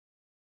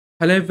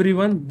Hello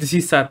everyone, this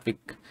is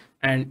Satvik,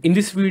 and in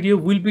this video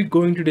we'll be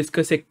going to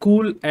discuss a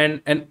cool and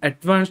an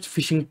advanced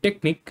phishing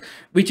technique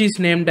which is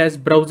named as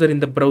browser in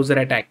the browser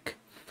attack.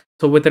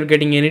 So without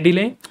getting any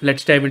delay,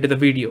 let's dive into the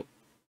video.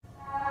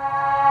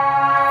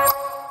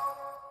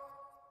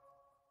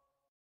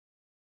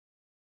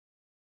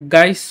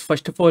 Guys,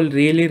 first of all,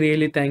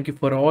 really thank you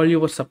for all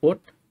your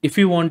support. If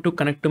you want to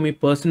connect to me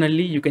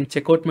personally, you can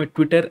check out my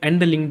Twitter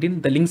and the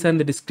LinkedIn. The links are in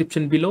the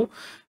description below.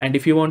 And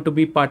if you want to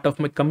be part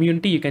of my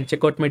community, you can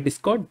check out my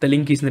Discord. The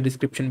link is in the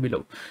description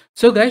below.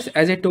 So guys,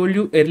 as I told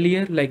you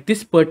earlier, like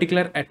this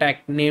particular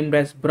attack named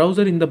as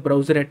browser in the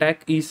browser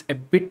attack is a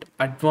bit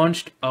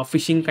advanced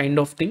phishing kind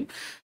of thing.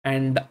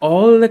 And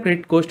all the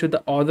credit goes to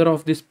the author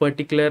of this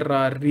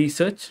particular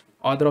research,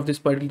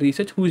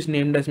 who is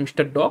named as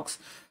Mr. Docs.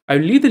 I'll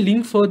leave the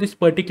link for this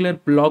particular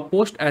blog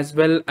post as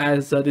well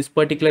as this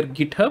particular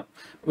GitHub,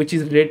 which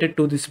is related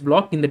to this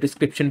blog, in the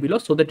description below,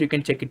 so that you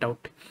can check it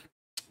out.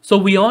 So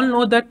we all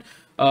know that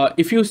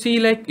if you see,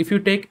 like, if you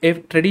take a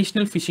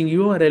traditional phishing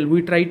URL,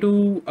 we try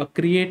to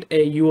create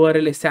a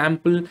URL, a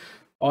sample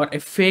or a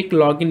fake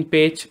login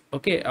page.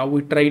 Okay,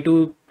 we try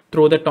to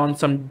throw that on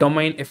some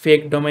domain, a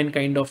fake domain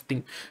kind of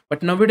thing.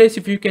 But nowadays,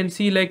 if you can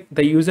see, like,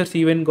 the users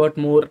even got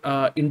more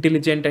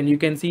intelligent, and you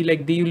can see,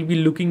 like, they will be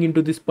looking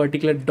into this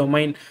particular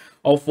domain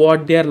of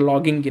what they are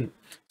logging in.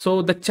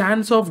 So the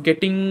chance of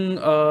getting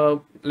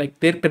like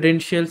their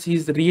credentials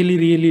is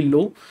really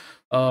low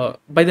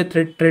by the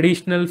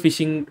traditional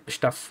phishing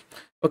stuff.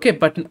 Okay,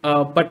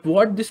 but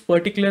what this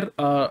particular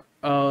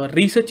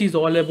research is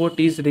all about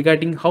is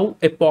regarding how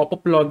a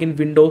pop-up login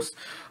windows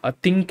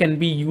thing can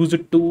be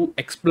used to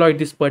exploit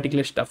this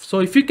particular stuff. So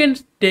if you can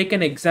take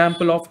an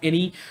example of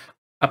any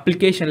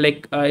application,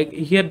 like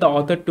here the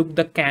author took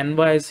the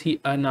Canva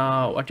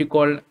as what you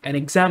call an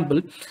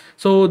example.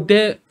 So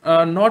they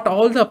not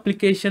all the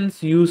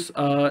applications use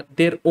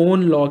their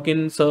own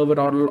login server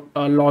or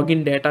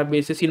login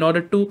databases in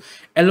order to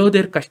allow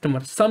their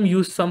customers. Some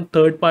use some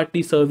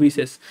third-party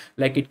services,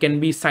 like it can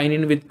be sign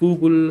in with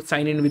Google,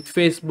 sign in with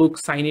Facebook,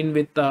 sign in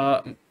with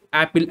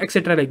Apple,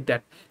 etc., like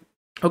that.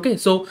 Okay,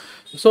 so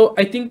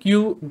I think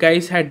you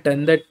guys had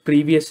done that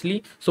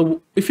previously.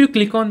 So if you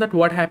click on that,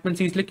 what happens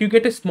is, like, you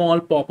get a small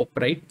pop-up,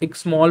 right? A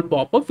small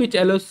pop-up which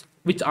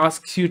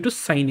asks you to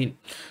sign in.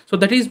 So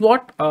that is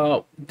what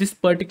this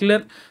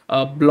particular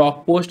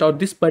blog post or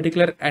this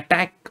particular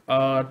attack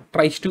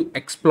tries to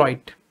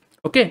exploit.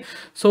 Okay,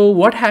 so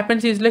what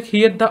happens is, like,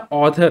 here the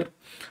author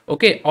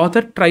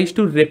tries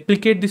to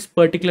replicate this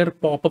particular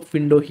pop-up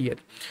window here.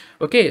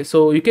 Okay,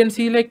 so you can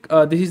see, like,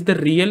 this is the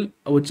real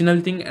original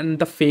thing and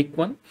the fake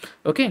one.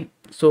 Okay,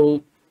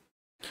 so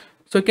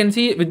you can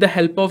see with the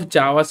help of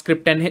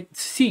JavaScript, and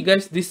see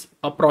guys, this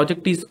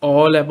project is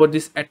all about,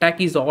 this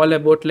attack is all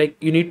about, like,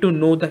 you need to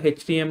know the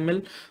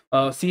HTML,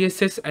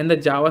 CSS and the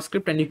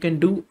JavaScript, and you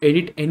can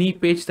edit any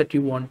page that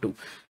you want to.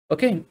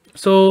 Okay,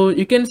 so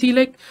you can see,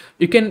 like,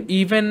 you can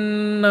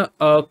even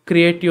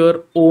create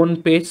your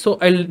own page. So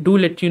I'll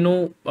let you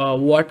know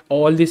what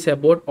all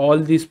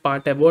this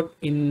part about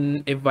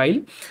in a while.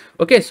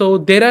 Okay, so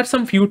there are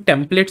some few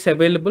templates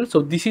available.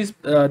 So this is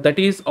that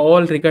is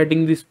all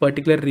regarding this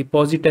particular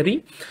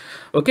repository.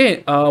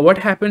 Okay, what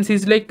happens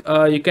is, like,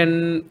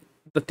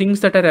 the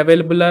things that are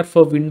available are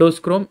for Windows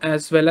Chrome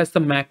as well as the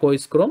Mac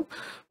OS Chrome.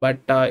 But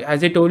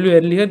as I told you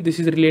earlier, this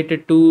is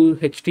related to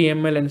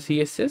HTML and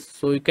CSS,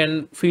 so you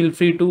can feel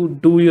free to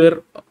do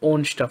your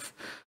own stuff.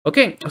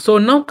 Okay, so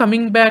now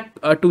coming back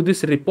to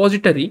this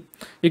repository,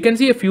 you can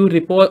see a few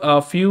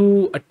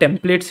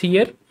templates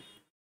here.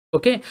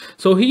 Okay,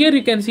 so here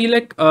you can see,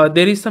 like,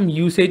 there is some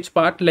usage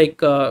part,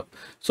 like,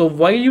 so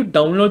while you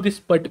download this,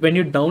 but when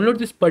you download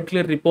this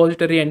particular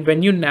repository and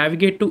when you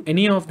navigate to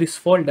any of this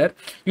folder,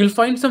 you'll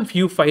find some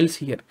few files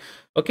here.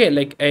 Okay,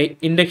 like a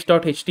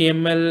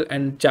index.html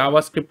and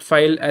JavaScript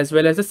file as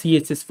well as a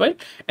CSS file,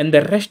 and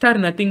the rest are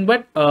nothing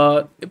but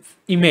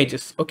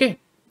images. Okay,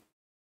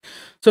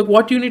 so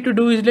what you need to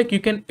do is, like, you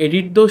can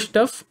edit those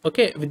stuff,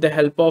 okay, with the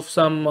help of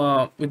some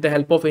with the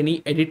help of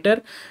any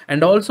editor.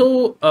 And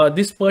also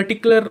this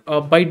particular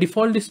by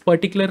default, this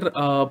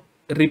particular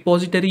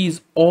repository is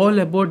all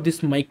about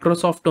this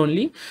Microsoft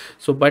only.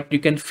 So but you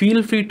can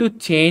feel free to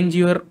change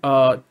your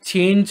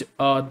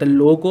the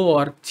logo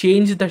or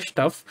change the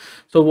stuff.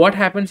 So what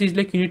happens is,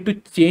 like, you need to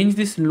change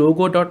this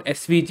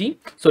logo.svg.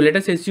 So let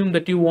us assume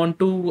that you want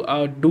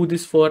to do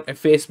this for a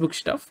Facebook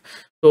stuff.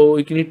 So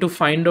you need to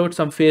find out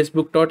some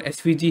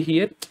facebook.svg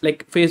here,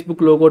 like Facebook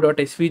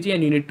logo.svg,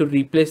 and you need to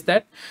replace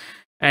that,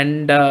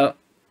 and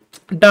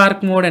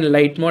dark mode and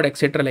light mode,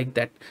 etc., like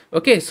that.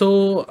 Okay,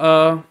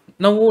 so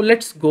now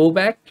let's go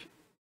back.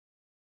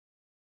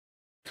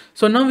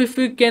 So now if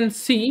you can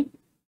see,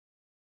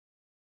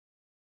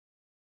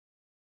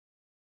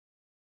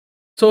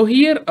 so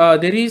here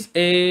there is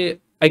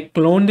I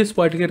cloned this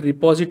particular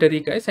repository,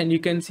 guys, and you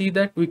can see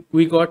that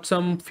we got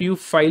some few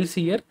files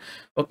here.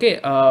 Okay,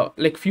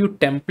 like few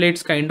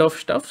templates kind of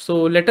stuff. So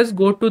let us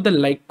go to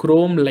the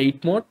Chrome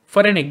light mode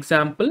for an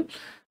example.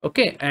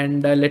 Okay,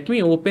 and let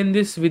me open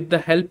this with the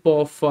help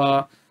of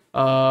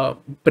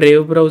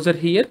Brave browser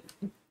here.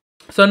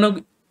 So now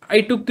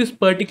I took this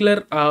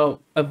particular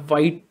a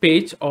white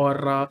page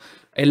or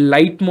a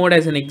light mode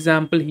as an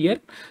example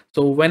here.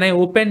 So when I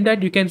open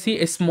that, you can see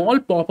a small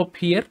pop-up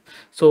here.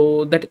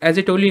 So that, as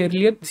I told you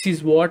earlier, this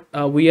is what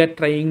we are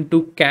trying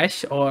to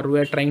cache or we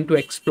are trying to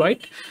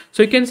exploit.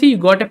 So you can see you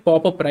got a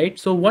pop-up, right?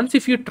 So once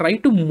if you try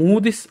to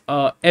move this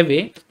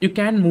away, you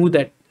can move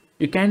that.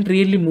 You can't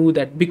really move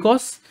that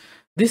because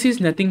this is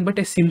nothing but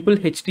a simple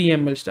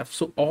HTML stuff.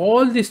 So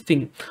all this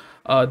thing,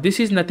 this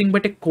is nothing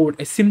but a code,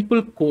 a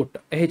simple code,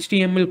 a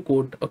HTML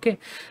code. Okay,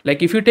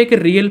 like if you take a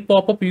real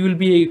pop-up,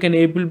 you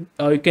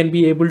can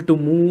be able to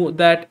move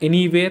that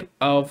anywhere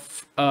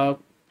of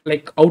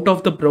like out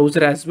of the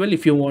browser as well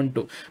if you want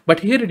to,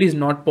 but here it is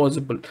not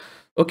possible.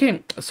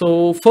 Okay,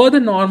 so for the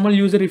normal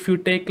user, if you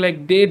take,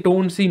 like, they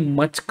don't see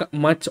much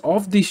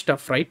of this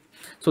stuff, right?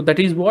 So that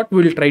is what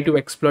we'll try to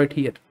exploit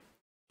here.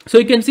 So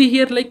you can see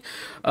here, like,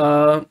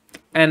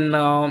 an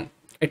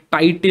a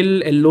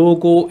title, a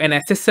logo, an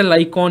SSL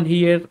icon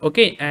here.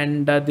 Okay,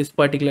 and this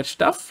particular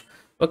stuff.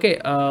 Okay,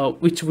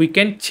 which we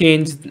can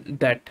change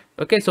that.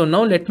 Okay, so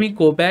now let me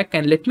go back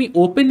and let me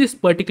open this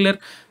particular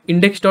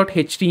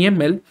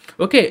index.html.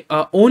 Okay,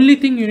 only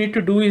thing you need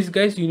to do is,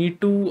 guys, you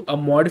need to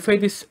modify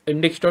this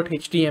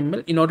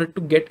index.html in order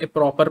to get a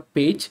proper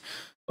page.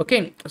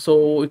 Okay,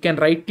 so you can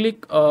right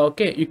click.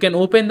 Okay, you can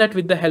open that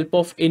with the help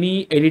of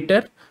any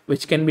editor,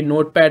 which can be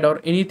Notepad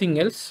or anything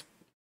else.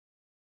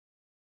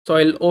 So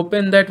I'll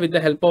open that with the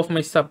help of my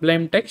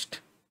Sublime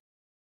Text.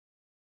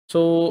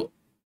 So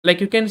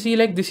like you can see,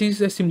 like, this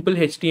is a simple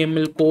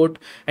HTML code,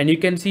 and you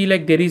can see,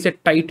 like, there is a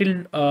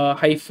title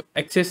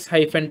access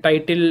hyphen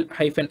title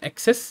hyphen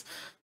access.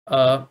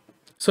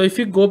 So if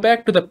you go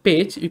back to the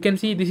page, you can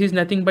see this is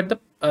nothing but the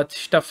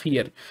stuff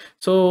here.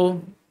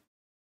 So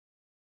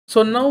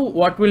now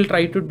what we'll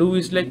try to do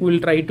is, like, we'll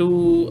try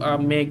to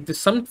make this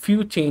some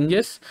few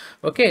changes.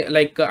 Okay,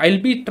 like I'll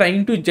be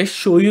trying to just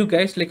show you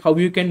guys like how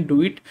you can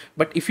do it,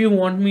 but if you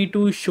want me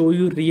to show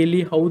you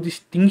really how these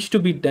things to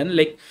be done,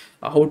 like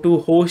how to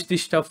host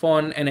this stuff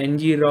on an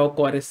ngrok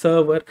or a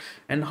server,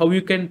 and how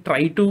you can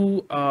try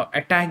to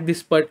attack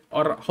this part,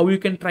 or how you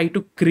can try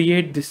to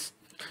create this,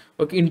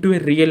 okay, into a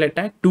real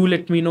attack, do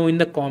let me know in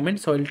the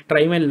comments. So I'll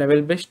try my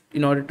level best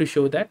in order to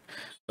show that.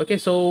 Okay,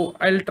 so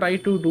I'll try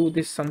to do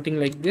this something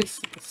like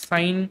this: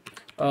 sign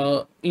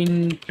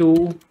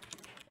into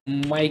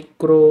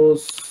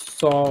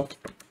Microsoft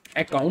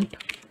account.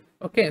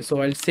 Okay,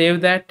 so I'll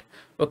save that.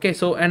 Okay,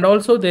 so and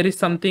also there is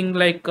something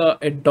like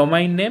a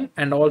domain name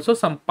and also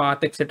some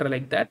path, etc.,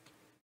 like that.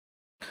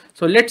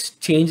 So let's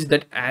change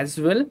that as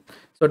well.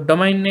 So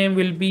domain name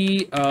will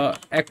be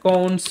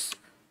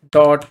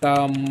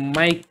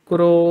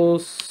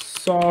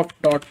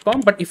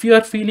accounts.microsoft.com. But if you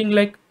are feeling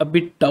like a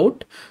bit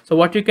doubt, so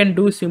what you can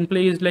do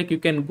simply is, like, you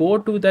can go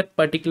to that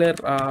particular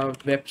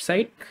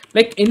website,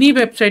 like any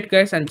website,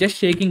 guys. I'm just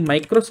taking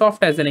Microsoft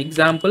as an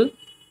example.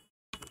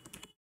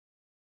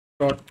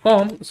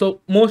 .com. So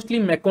mostly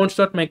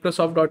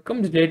accounts.microsoft.com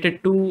is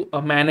related to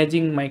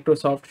managing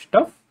Microsoft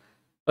stuff.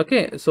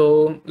 Okay,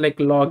 so like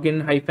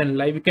login hyphen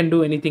live, you can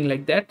do anything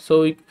like that.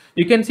 So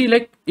you can see,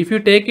 like, if you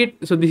take it,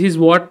 so this is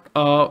what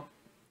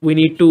we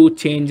need to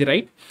change,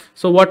 right?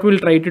 So what we'll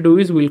try to do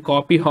is we'll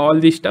copy all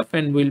this stuff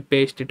and we'll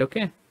paste it.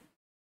 Okay,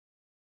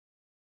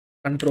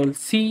 Control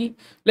C.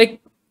 Like,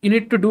 you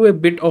need to do a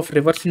bit of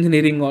reverse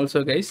engineering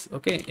also, guys.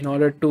 Okay, in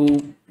order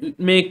to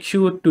make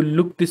sure to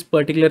look this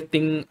particular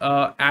thing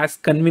as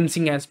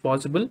convincing as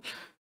possible.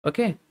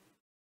 Okay,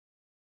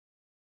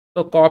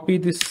 so copy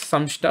this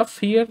some stuff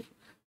here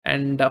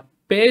and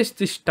paste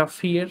this stuff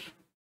here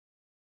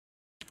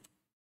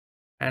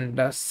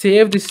and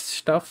save this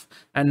stuff.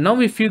 And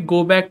now if you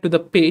go back to the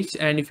page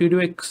and if you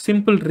do a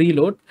simple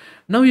reload,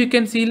 now you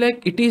can see,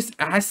 like, it is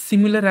as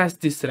similar as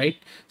this, right?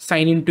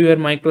 Sign into your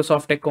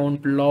Microsoft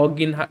account,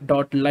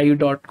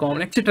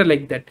 login.live.com, etc.,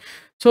 like that.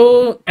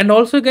 So, and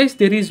also, guys,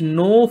 there is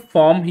no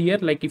form here.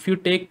 Like, if you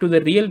take to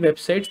the real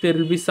websites, there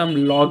will be some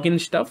login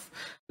stuff,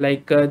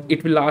 like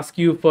it will ask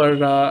you for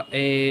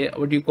a,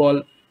 what do you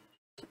call,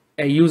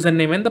 a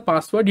username and the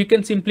password. You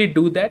can simply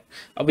do that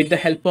with the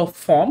help of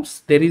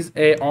forms. There is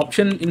a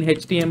option in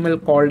HTML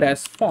called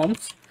as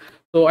forms.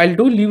 So I'll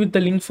do leave the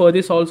link for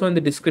this also in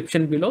the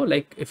description below.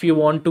 Like, if you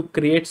want to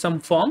create some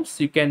forms,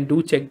 you can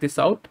do check this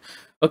out.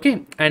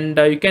 Okay, and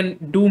you can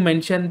do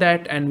mention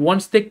that, and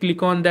once they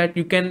click on that,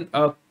 you can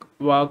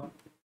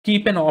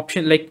keep an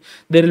option, like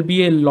there will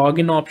be a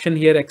login option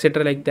here,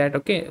 etc., like that.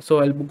 Okay, so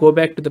I'll go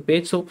back to the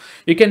page. So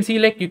you can see,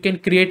 like, you can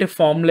create a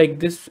form like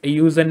this, a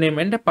username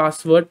and a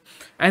password,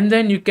 and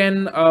then you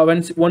can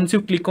once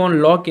you click on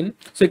login,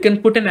 so you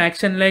can put an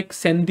action like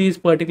send these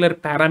particular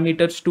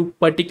parameters to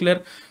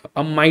particular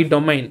my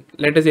domain.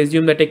 Let us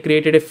assume that I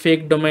created a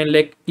fake domain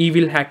like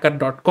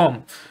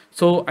evilhacker.com.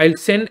 So I'll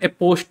send a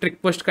post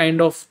request kind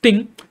of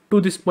thing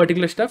to this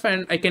particular stuff,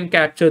 and I can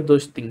capture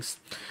those things.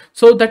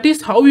 So that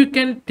is how you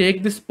can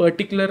take this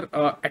particular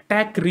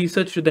attack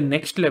research to the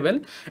next level.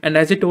 And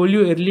as I told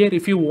you earlier,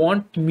 if you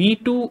want me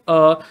to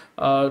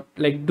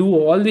like do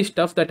all this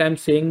stuff that I'm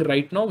saying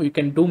right now, you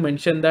can do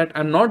mention that.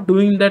 I'm not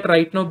doing that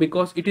right now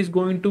because it is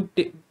going to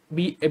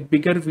be a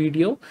bigger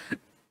video.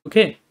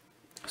 Okay,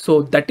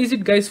 so that is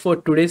it guys for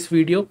today's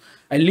video.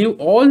 I'll leave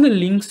all the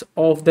links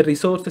of the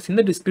resources in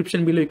the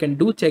description below. You can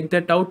do check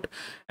that out.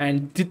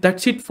 And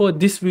that's it for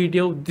this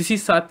video. This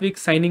is Satvik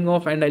signing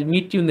off, and I'll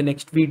meet you in the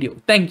next video.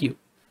 Thank you.